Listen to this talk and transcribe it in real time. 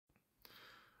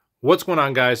What's going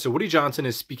on, guys? So Woody Johnson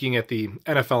is speaking at the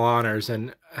NFL Honors,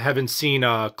 and I haven't seen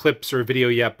clips or video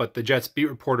yet, but the Jets beat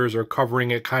reporters are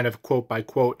covering it kind of quote by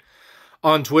quote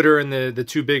on Twitter. And the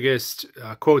two biggest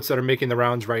quotes that are making the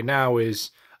rounds right now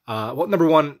is, well, number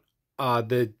one,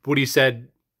 the Woody said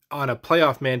on a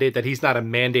playoff mandate that he's not a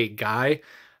mandate guy,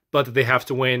 but that they have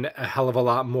to win a hell of a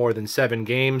lot more than 7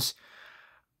 games.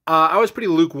 I was pretty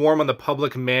lukewarm on the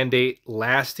public mandate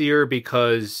last year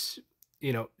because,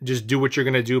 just do what you're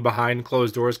going to do behind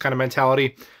closed doors kind of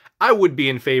mentality. I would be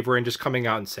in favor in just coming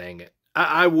out and saying it.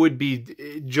 I would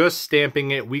be just stamping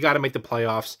it. We got to make the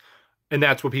playoffs. And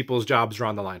that's what people's jobs are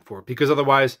on the line for. Because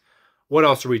otherwise, what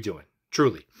else are we doing?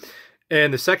 Truly.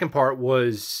 And the second part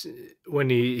was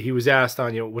when he was asked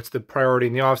on, what's the priority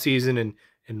in the offseason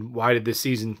and why did this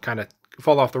season kind of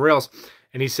fall off the rails?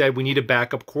 And he said, we need a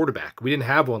backup quarterback. We didn't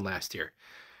have one last year.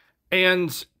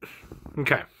 And,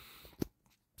 okay.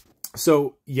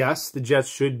 So, yes, the Jets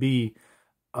should be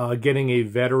getting a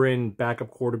veteran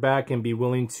backup quarterback and be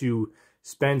willing to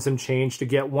spend some change to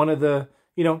get one of the,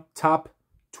 top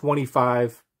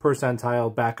 25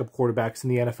 percentile backup quarterbacks in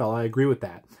the NFL. I agree with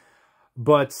that.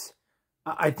 But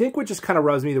I think what just kind of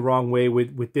rubs me the wrong way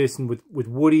with this and with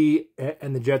Woody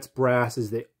and the Jets brass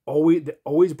is they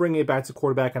always bring it back to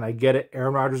quarterback, and I get it.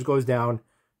 Aaron Rodgers goes down.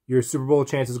 Your Super Bowl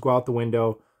chances go out the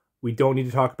window. We don't need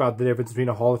to talk about the difference between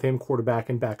a Hall of Fame quarterback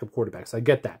and backup quarterbacks. I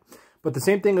get that. But the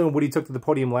same thing when Woody took to the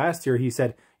podium last year, he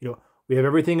said, we have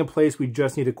everything in place. We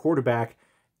just need a quarterback.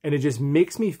 And it just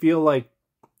makes me feel like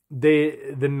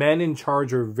the men in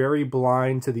charge are very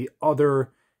blind to the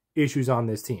other issues on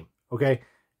this team. Okay.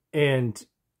 And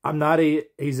I'm not a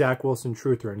Zach Wilson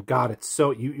truther. And God, it's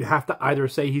so, you have to either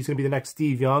say he's going to be the next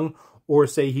Steve Young or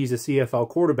say he's a CFL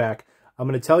quarterback. I'm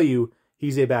going to tell you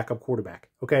he's a backup quarterback.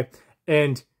 Okay.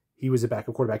 And he was a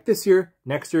backup quarterback this year.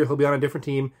 Next year, he'll be on a different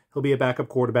team. He'll be a backup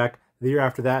quarterback. The year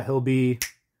after that, he'll be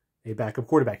a backup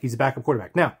quarterback. He's a backup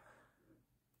quarterback. Now,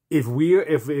 if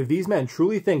these men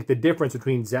truly think the difference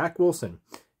between Zach Wilson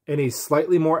and a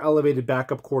slightly more elevated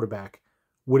backup quarterback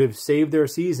would have saved their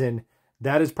season,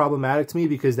 that is problematic to me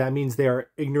because that means they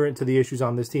are ignorant to the issues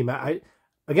on this team.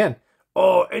 Again,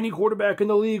 any quarterback in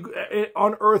the league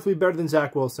on earth would be better than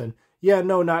Zach Wilson. Yeah,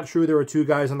 no, not true. There were 2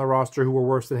 guys on the roster who were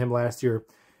worse than him last year,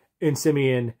 in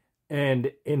Simeon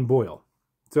and in Boyle.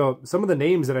 So some of the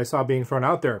names that I saw being thrown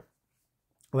out there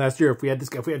last year, if we had this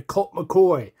guy, if we had Colt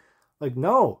McCoy, like,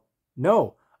 no.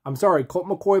 I'm sorry, Colt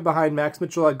McCoy behind Max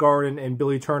Mitchell at guard and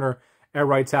Billy Turner at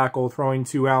right tackle, throwing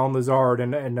to Alan Lazard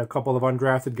and a couple of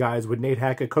undrafted guys with Nate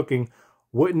Hackett cooking,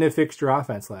 wouldn't have fixed your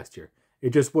offense last year. It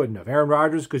just wouldn't have. Aaron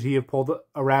Rodgers, could he have pulled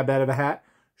a rabbit out of a hat?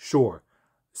 Sure.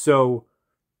 So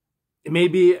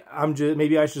maybe I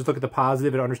should just look at the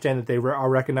positive and understand that they are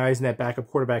recognizing that backup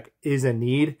quarterback is a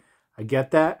need. I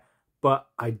get that, but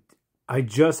I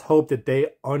just hope that they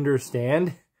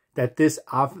understand that this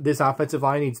offensive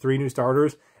line needs 3 new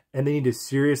starters, and they need to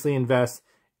seriously invest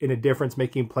in a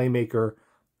difference-making playmaker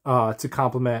to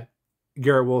complement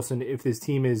Garrett Wilson if this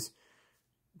team is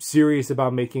serious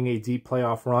about making a deep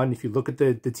playoff run. If you look at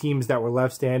the teams that were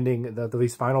left standing,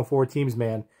 these Final Four teams,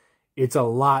 man, it's a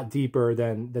lot deeper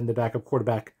than the backup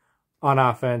quarterback on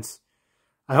offense.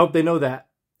 I hope they know that,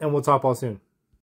 and we'll talk all soon.